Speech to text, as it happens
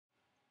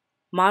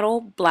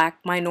Model Black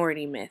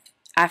Minority Myth,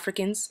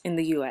 Africans in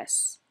the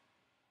U.S.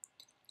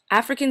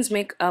 Africans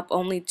make up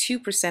only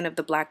 2% of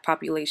the black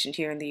population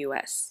here in the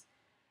U.S.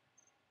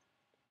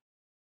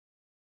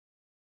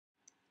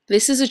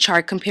 This is a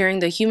chart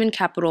comparing the human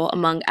capital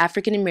among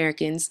African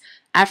Americans,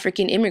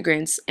 African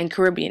immigrants, and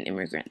Caribbean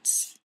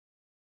immigrants.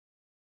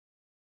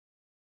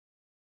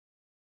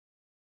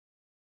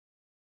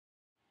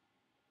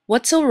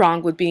 What's so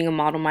wrong with being a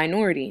model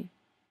minority?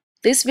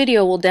 This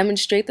video will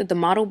demonstrate that the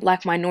model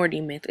black minority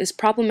myth is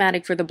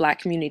problematic for the black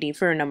community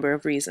for a number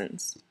of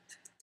reasons.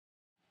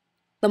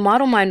 The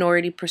model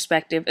minority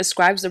perspective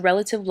ascribes the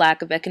relative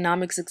lack of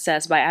economic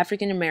success by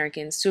African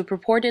Americans to a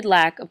purported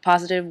lack of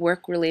positive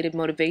work-related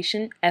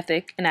motivation,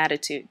 ethic, and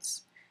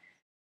attitudes.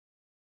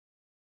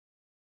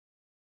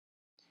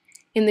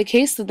 In the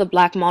case of the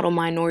black model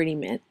minority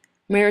myth,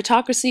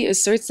 meritocracy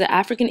asserts that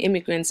African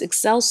immigrants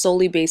excel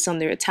solely based on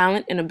their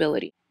talent and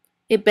ability.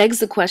 It begs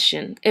the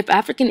question, if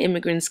African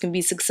immigrants can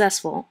be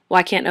successful,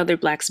 why can't other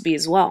blacks be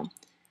as well?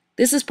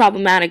 This is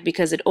problematic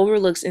because it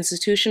overlooks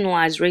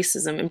institutionalized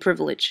racism and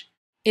privilege.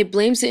 It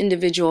blames the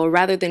individual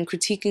rather than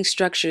critiquing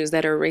structures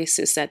that are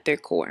racist at their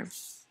core.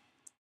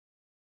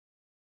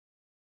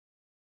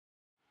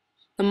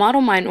 The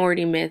model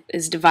minority myth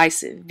is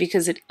divisive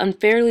because it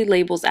unfairly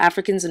labels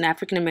Africans and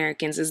African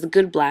Americans as the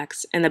good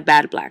blacks and the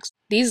bad blacks.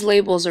 These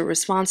labels are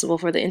responsible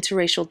for the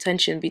interracial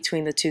tension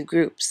between the two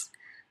groups.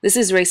 This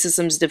is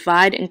racism's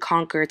divide and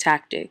conquer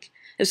tactic.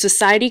 If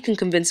society can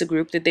convince a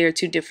group that they are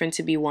too different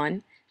to be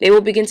one, they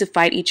will begin to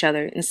fight each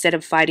other instead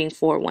of fighting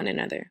for one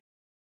another.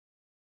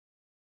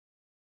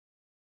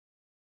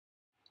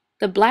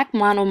 The black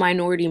model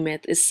minority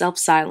myth is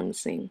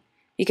self-silencing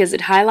because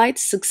it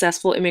highlights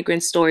successful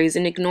immigrant stories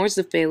and ignores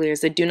the failures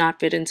that do not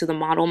fit into the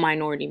model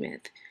minority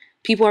myth.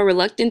 People are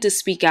reluctant to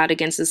speak out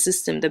against a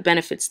system that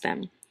benefits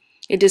them.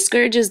 It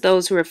discourages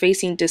those who are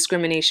facing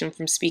discrimination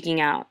from speaking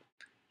out.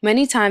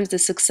 Many times, the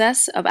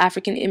success of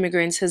African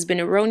immigrants has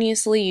been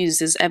erroneously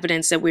used as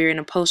evidence that we are in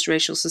a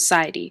post-racial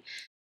society.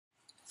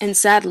 And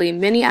sadly,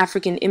 many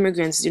African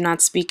immigrants do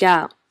not speak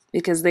out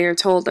because they are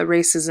told that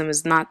racism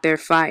is not their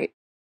fight.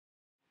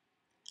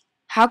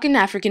 How can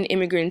African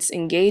immigrants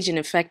engage in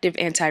effective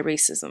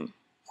anti-racism?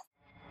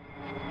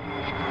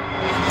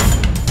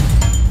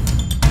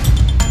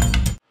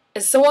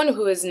 As someone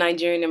who is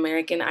Nigerian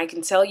American, I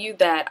can tell you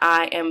that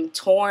I am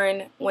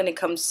torn when it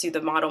comes to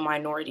the model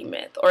minority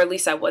myth, or at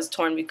least I was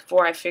torn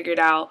before I figured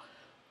out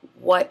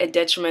what a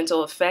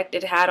detrimental effect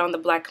it had on the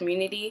black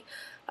community.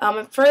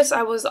 At first,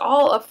 I was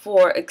all up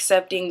for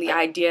accepting the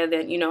idea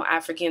that,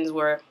 Africans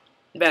were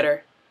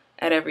better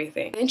at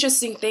everything. The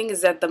interesting thing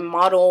is that the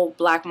model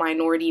black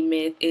minority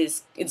myth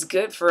it's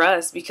good for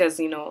us because,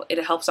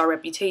 it helps our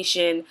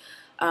reputation.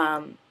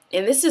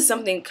 And this is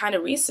something kind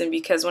of recent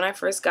because when I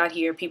first got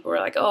here, people were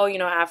like, oh,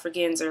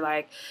 Africans are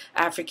like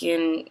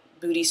African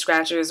booty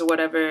scratchers or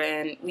whatever,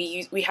 and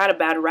we had a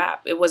bad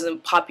rap. It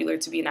wasn't popular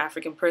to be an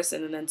African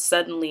person, and then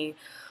suddenly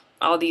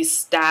all these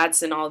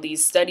stats and all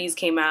these studies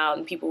came out,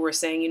 and people were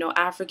saying,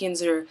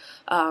 Africans are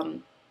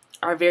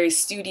very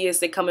studious.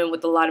 They come in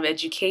with a lot of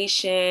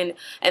education,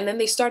 and then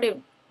they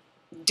started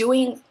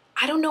doing,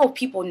 I don't know if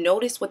people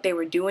noticed what they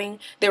were doing.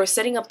 They were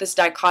setting up this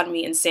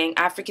dichotomy and saying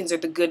Africans are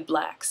the good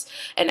blacks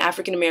and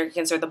African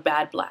Americans are the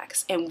bad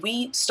blacks. And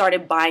we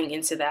started buying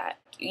into that.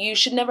 You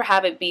should never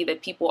have it be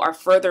that people are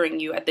furthering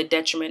you at the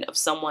detriment of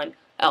someone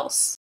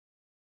else.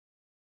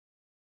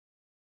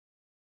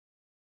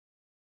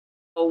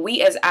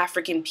 We as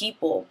African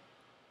people,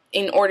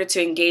 in order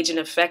to engage in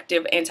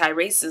effective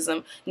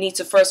anti-racism, need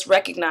to first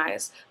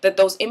recognize that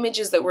those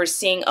images that we're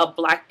seeing of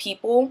black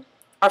people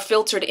are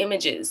filtered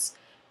images.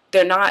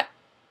 They're not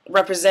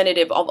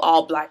representative of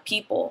all black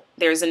people.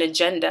 There's an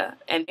agenda,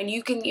 and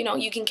you can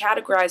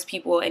categorize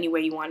people any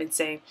way you want and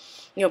say,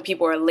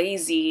 people are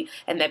lazy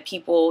and that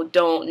people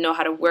don't know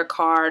how to work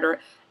hard, or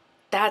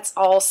that's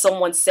all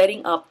someone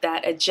setting up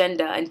that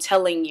agenda and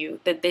telling you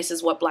that this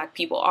is what black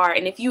people are.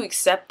 And if you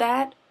accept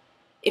that,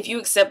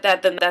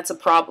 then that's a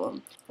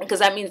problem, because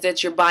that means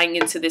that you're buying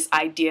into this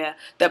idea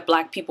that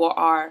black people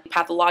are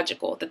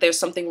pathological, that there's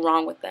something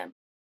wrong with them.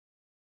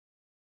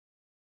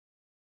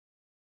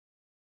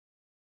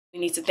 We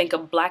need to think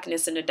of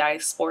blackness in a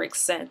diasporic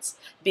sense.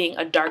 Being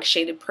a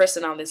dark-shaded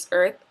person on this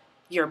earth,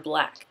 you're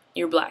black.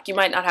 You're black. You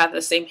might not have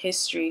the same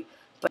history,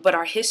 but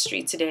our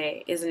history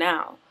today is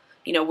now.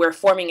 We're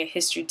forming a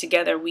history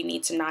together. We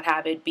need to not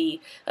have it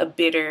be a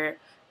bitter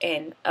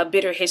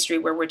history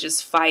where we're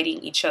just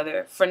fighting each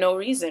other for no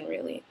reason,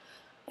 really.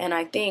 And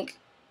I think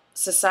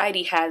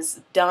society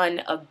has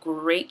done a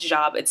great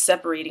job at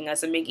separating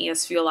us and making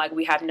us feel like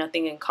we have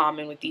nothing in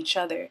common with each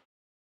other.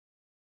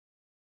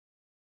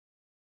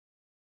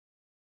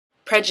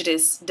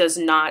 Prejudice does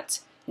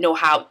not know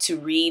how to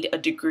read a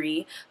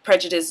degree.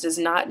 Prejudice does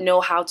not know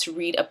how to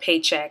read a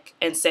paycheck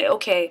and say,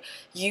 okay,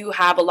 you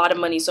have a lot of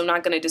money, so I'm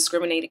not going to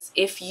discriminate.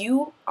 If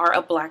you are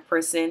a black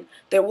person,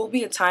 there will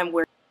be a time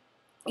where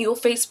you'll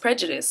face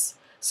prejudice.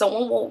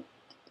 Someone will,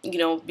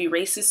 be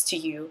racist to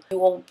you. You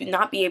will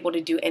not be able to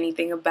do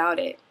anything about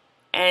it.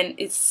 And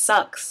it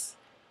sucks.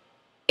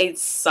 It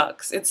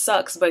sucks. It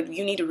sucks, but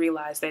you need to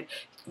realize that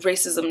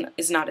racism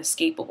is not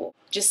escapable.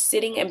 Just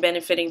sitting and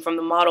benefiting from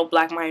the model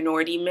black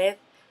minority myth,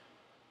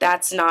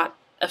 that's not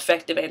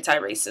effective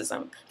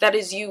anti-racism. That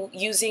is you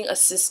using a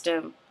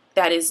system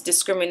that is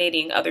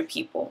discriminating other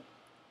people.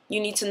 You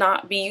need to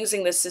not be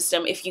using this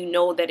system if you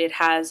know that it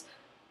has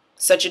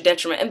such a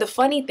detriment. And the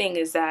funny thing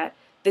is that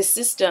the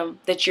system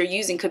that you're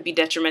using could be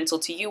detrimental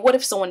to you. What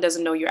if someone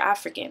doesn't know you're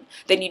African?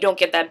 Then you don't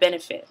get that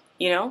benefit,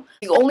 you know?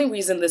 The only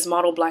reason this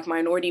model black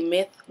minority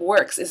myth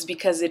works is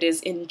because it is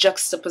in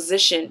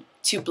juxtaposition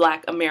to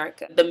black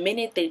America. The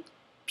minute that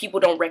people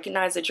don't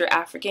recognize that you're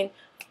African,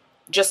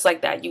 just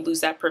like that, you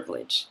lose that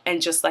privilege.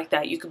 And just like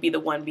that, you could be the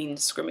one being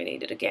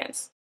discriminated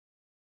against.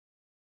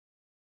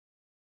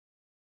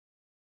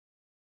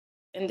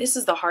 And this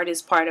is the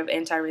hardest part of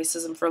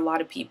anti-racism for a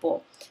lot of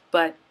people.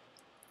 But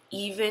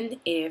even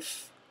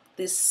if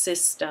this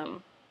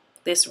system,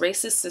 this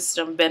racist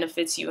system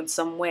benefits you in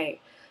some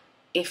way,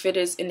 if it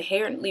is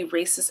inherently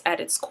racist at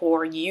its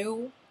core,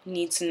 you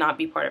need to not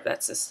be part of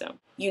that system.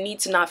 You need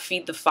to not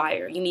feed the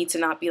fire. You need to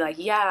not be like,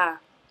 yeah,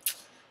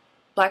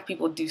 black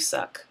people do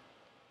suck.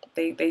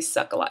 They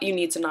suck a lot. You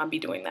need to not be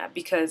doing that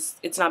because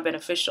it's not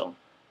beneficial.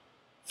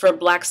 For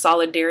black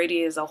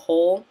solidarity as a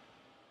whole,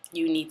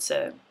 you need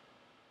to,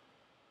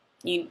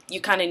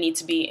 you kind of need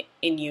to be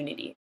in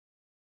unity.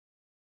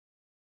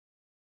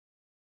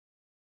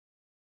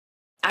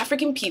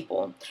 African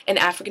people and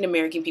African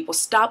American people,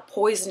 stop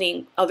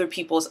poisoning other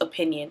people's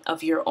opinion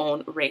of your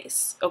own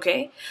race,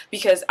 okay?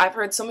 Because I've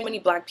heard so many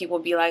black people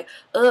be like,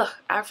 ugh,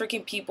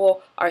 African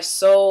people are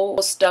so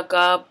stuck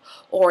up,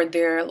 or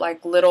they're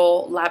like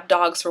little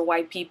lapdogs for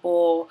white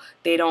people,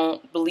 they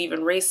don't believe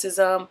in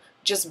racism,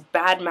 just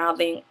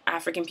bad-mouthing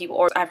African people.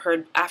 Or I've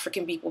heard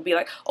African people be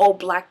like, oh,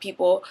 black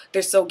people,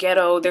 they're so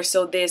ghetto, they're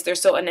so this, they're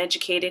so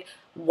uneducated.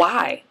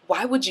 Why?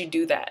 Why would you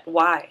do that?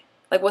 Why?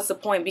 Like, what's the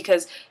point?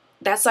 Because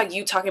that's like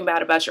you talking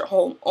about your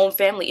own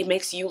family. It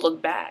makes you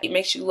look bad. It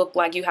makes you look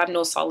like you have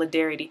no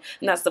solidarity.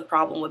 And that's the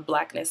problem with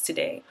blackness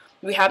today.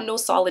 We have no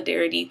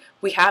solidarity.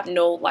 We have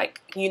no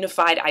like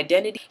unified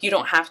identity. You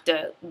don't have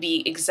to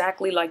be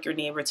exactly like your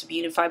neighbor to be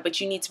unified, but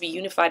you need to be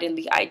unified in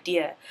the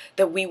idea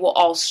that we will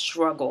all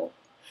struggle.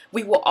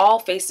 We will all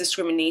face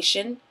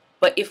discrimination,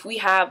 but if we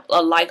have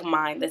a like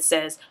mind that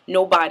says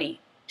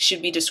nobody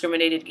should be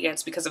discriminated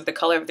against because of the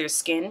color of their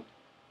skin,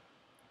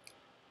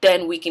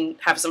 then we can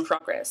have some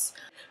progress.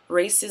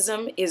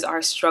 Racism is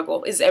our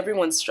struggle, is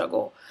everyone's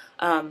struggle.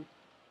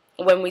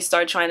 When we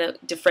start trying to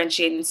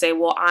differentiate and say,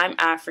 well, I'm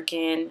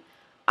African,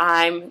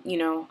 I'm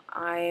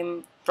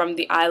from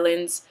the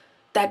islands,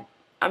 that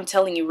I'm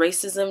telling you,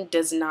 racism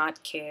does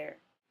not care.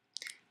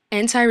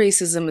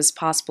 Anti-racism is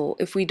possible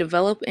if we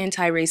develop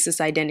anti-racist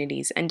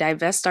identities and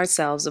divest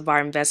ourselves of our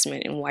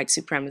investment in white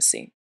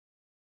supremacy.